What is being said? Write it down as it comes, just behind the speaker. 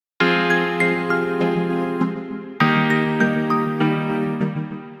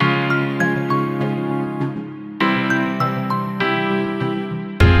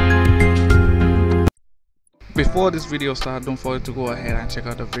Before this video starts, don't forget to go ahead and check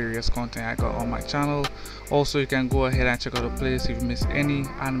out the various content I got on my channel. Also, you can go ahead and check out the playlist if you missed any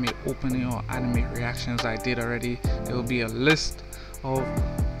anime opening or anime reactions I did already. There will be a list of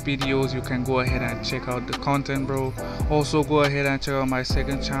videos. You can go ahead and check out the content, bro. Also, go ahead and check out my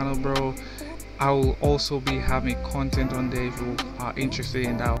second channel, bro. I will also be having content on there if you are interested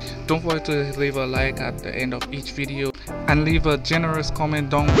in that. Don't forget to leave a like at the end of each video and leave a generous comment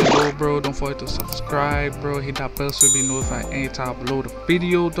down below, bro. Don't forget to subscribe, bro. Hit that bell so you'll be notified anytime I upload a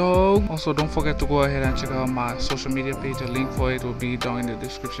video, dog. Also, don't forget to go ahead and check out my social media page. A link for it will be down in the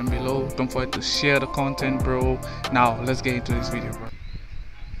description below. Don't forget to share the content, bro. Now let's get into this video, bro.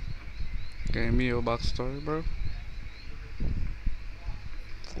 Give me your backstory, bro.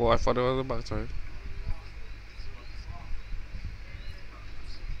 Oh, I thought it was a backstory.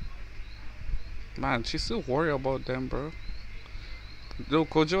 Man, she's still worried about them, bro. Yo,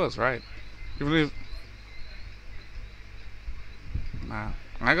 Kojo was right. Even if, man,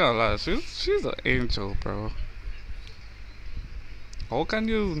 I gotta lie, she's an angel, bro. How can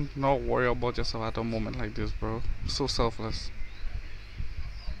you not worry about yourself at a moment like this, bro? So selfless.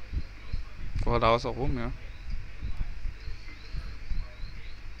 Well, that was a home, yeah.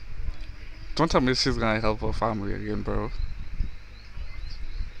 Don't tell me she's gonna help her family again, bro.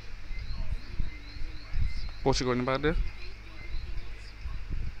 What's she going about there?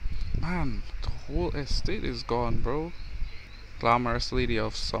 Man, the whole estate is gone, bro. Glamorous Lady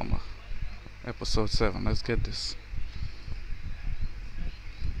of Summer, episode 7. Let's get this.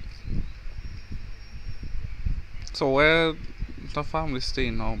 So where the family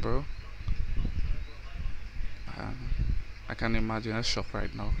staying now, bro? I can imagine a shock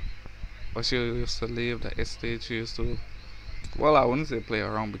right now. But she used to leave the estate. She used to, well, I wouldn't say play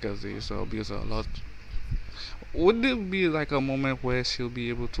around because they used to abuse her a lot. Would there be like a moment where she'll be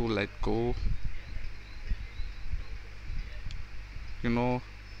able to let go? You know,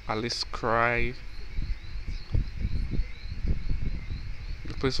 at least cry.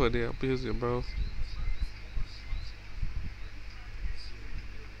 The place where they abuse you, bro.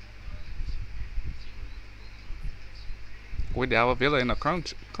 Wait, they have a villa in the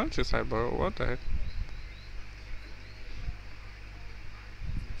countryside, bro. What the heck?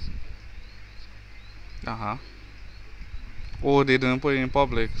 Uh-huh. Oh, they didn't put it in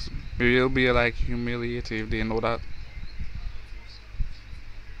public. Maybe it'll be like humiliating if they know that.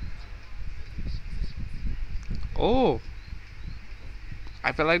 Oh,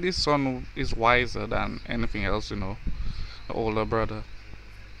 I feel like this son is wiser than anything else, you know. The older brother.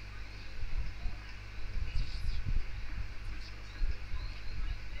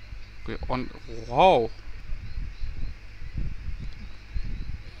 Wait, on. Wow.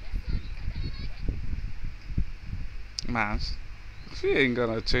 Man, she ain't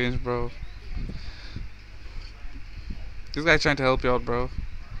gonna change, bro. This guy trying to help you out, bro.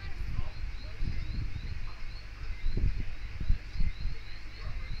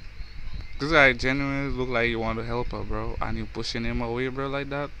 This guy genuinely look like you want to help her, bro, and you pushing him away, bro, like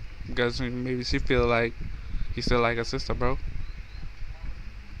that. Because maybe she feel like he's still like a sister, bro.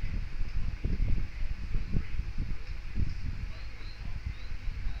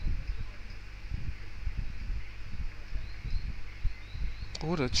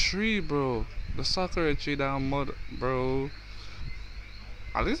 Oh, the tree, bro. The sakura tree down mud, bro.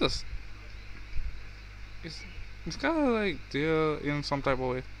 At least it's kind of like there in some type of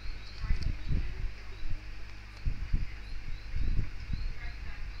way.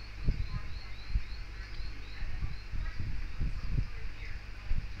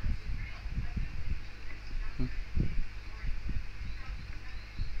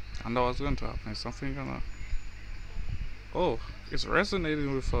 And that was going to happen. Something gonna. Oh, it's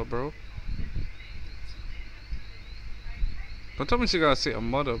resonating with her, bro. Don't tell me she gotta say a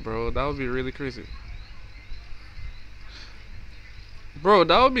mother, bro. That would be really crazy. Bro,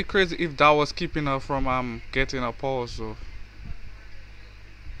 that would be crazy if that was keeping her from getting a pause, so.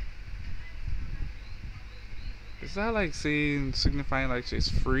 Is that like saying, signifying like she's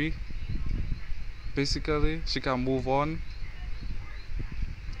free? Basically, she can move on.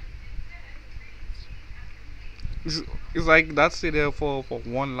 It's like that's stay there for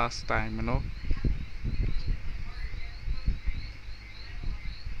one last time, you know.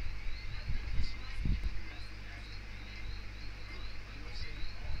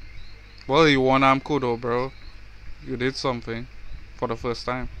 Well, you won kudo, bro. You did something for the first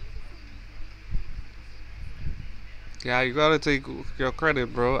time. Yeah, you gotta take your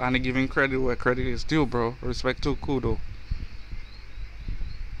credit, bro, and giving credit where credit is due, bro. Respect to kudo.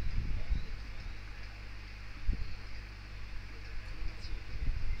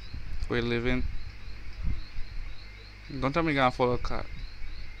 We're living. Don't tell me you're gonna follow cat.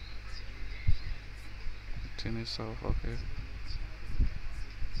 Thin itself, okay.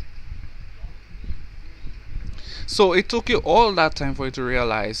 So it took you all that time for you to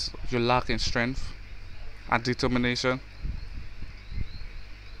realize you're lacking strength and determination.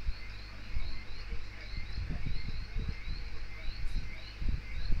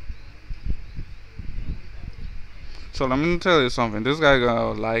 So let me tell you something. This guy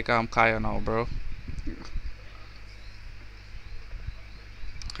gonna like Kaya now, bro.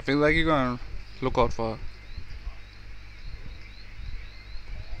 I feel like you're gonna look out for.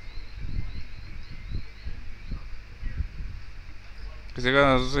 Is he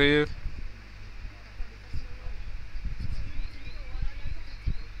gonna say?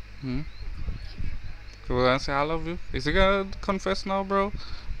 Hmm? He gonna say I love you? Is he gonna confess now, bro?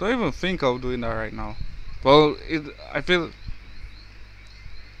 Don't even think of doing that right now. Well, I feel.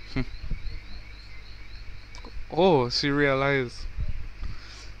 Oh, she realized.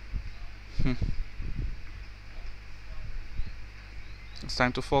 It's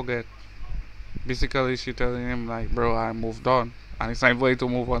time to forget. Basically, she telling him like, bro, I moved on, and it's time for you to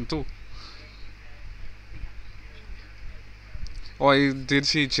move on too. Or did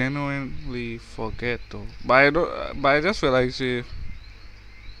she genuinely forget though? But I don't. But I just feel like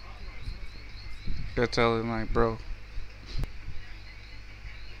they're telling like, bro.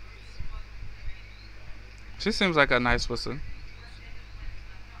 She seems like a nice person.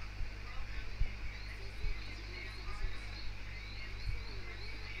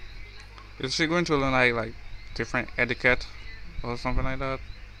 Is she going to learn like different etiquette or something like that?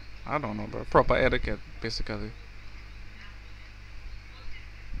 I don't know, bro. Proper etiquette, basically.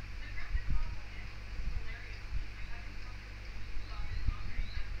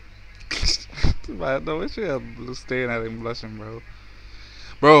 But the way she had staying at him blushing, bro.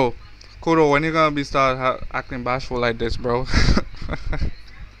 Bro, Kudo, when you gonna be start acting bashful like this, bro?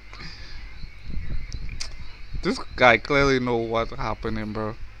 This guy clearly know what's happening,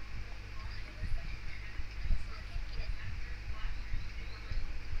 bro.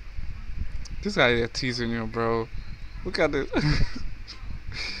 This guy is teasing you, bro. Look at this.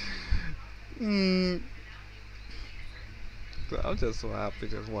 mm, I'm just so happy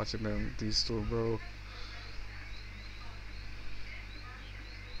just watching them, these two, bro.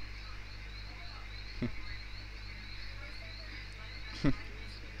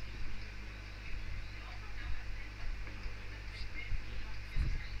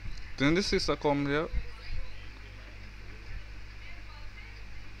 Didn't the sister come here?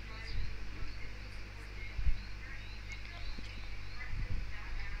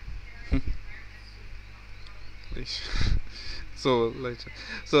 So later.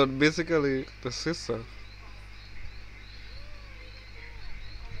 So basically, the sister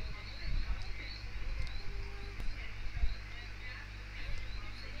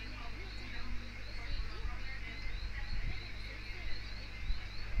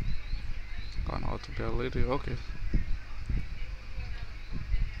gone out to be a lady. Okay.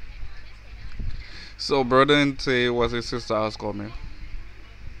 So brother didn't say it was his sister house coming.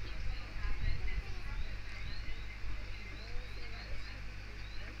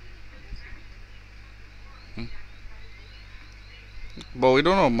 Hmm. But we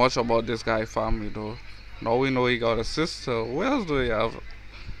don't know much about this guy family though. Now we know he got a sister. What else do he have?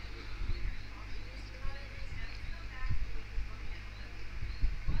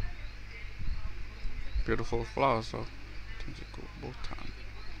 Beautiful flowers though. Magical Bhutan.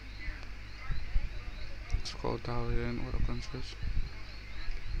 It's called Dahlia in other countries.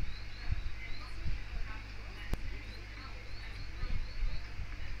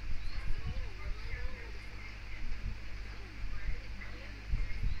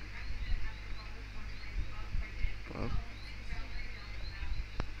 Well,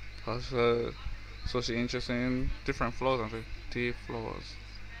 cause, so she interested in different flowers and tea flowers.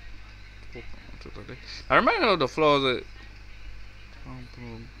 I remember of the flowers that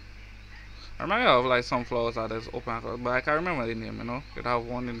bloom. I remember of like some flowers that is open, but I can't remember the name. You know, you have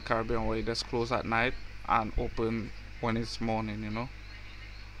one in the Caribbean where it just close at night and open when it's morning. You know,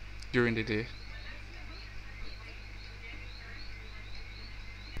 during the day.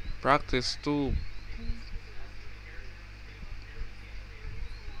 Practice too.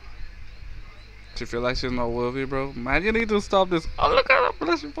 She feel like she's not worthy, bro. Man, you need to stop this. Oh, look at that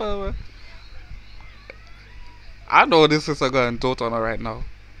blushing power. I know this is a going dote on her right now.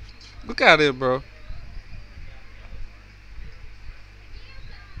 Look at it, bro.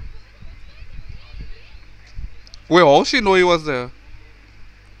 Wait, how she know he was there?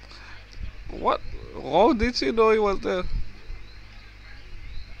 What? How did she know he was there?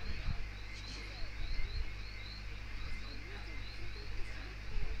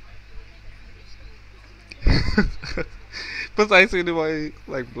 But I see anybody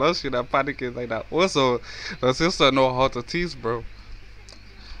like blushing and panicking like that. Also, the sister know how to tease, bro.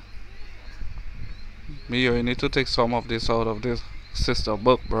 Mio, you need to take some of this out of this sister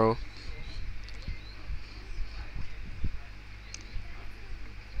book, bro.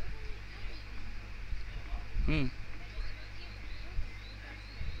 Hmm.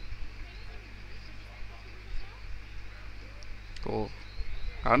 Cool.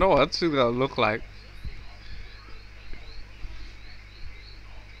 I know what she's gonna look like.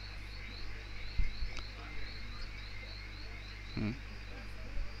 Hmm.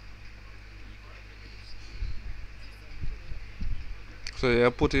 So yeah,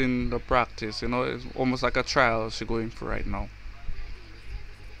 put in the practice. You know, it's almost like a trial she's going through right now.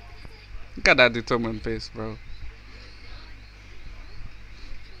 Look at that determined face, bro.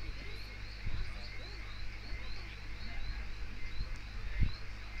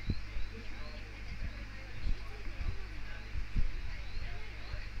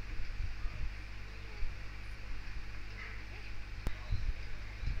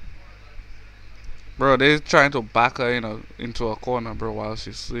 Bro, they trying to back her into a corner, bro, while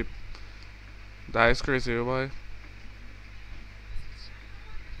she sleep. That is crazy, boy.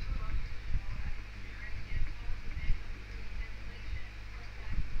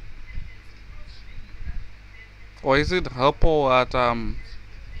 Or is it her paw at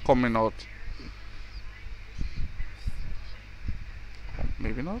coming out?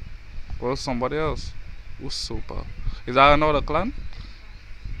 Maybe not. Well, somebody else. Who's super? Is that another clan?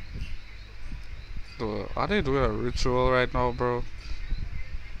 Are they doing a ritual right now, bro?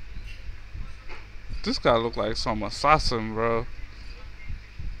 This guy look like some assassin, bro.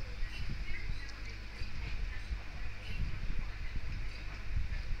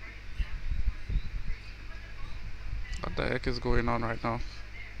 What the heck is going on right now?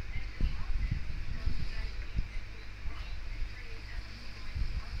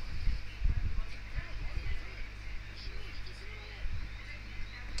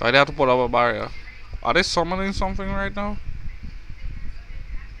 Why they have to put up a barrier? Are they summoning something right now?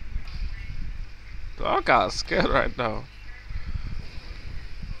 I got scared right now.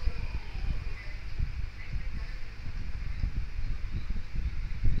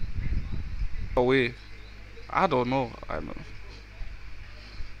 Oh wait, I don't know. I don't know.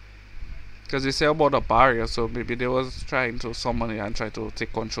 Because they say about a barrier, so maybe they was trying to summon it and try to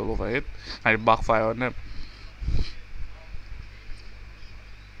take control over it, and it backfire on them.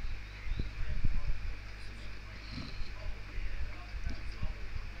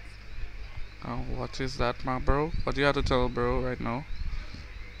 What is that, my bro? What do you have to tell, bro, right now?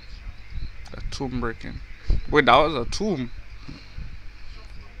 A tomb breaking. Wait, that was a tomb.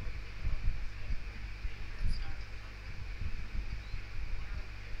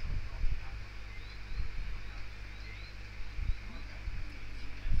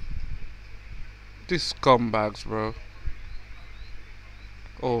 These scumbags, bro.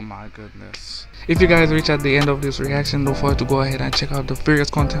 Oh my goodness. If you guys reach at the end of this reaction, don't forget to go ahead and check out the various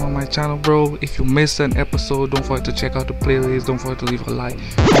content on my channel, bro. If you missed an episode, don't forget to check out the playlist. Don't forget to leave a like,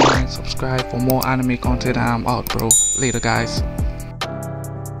 comment, subscribe for more anime content, and I'm out, bro. Later, guys.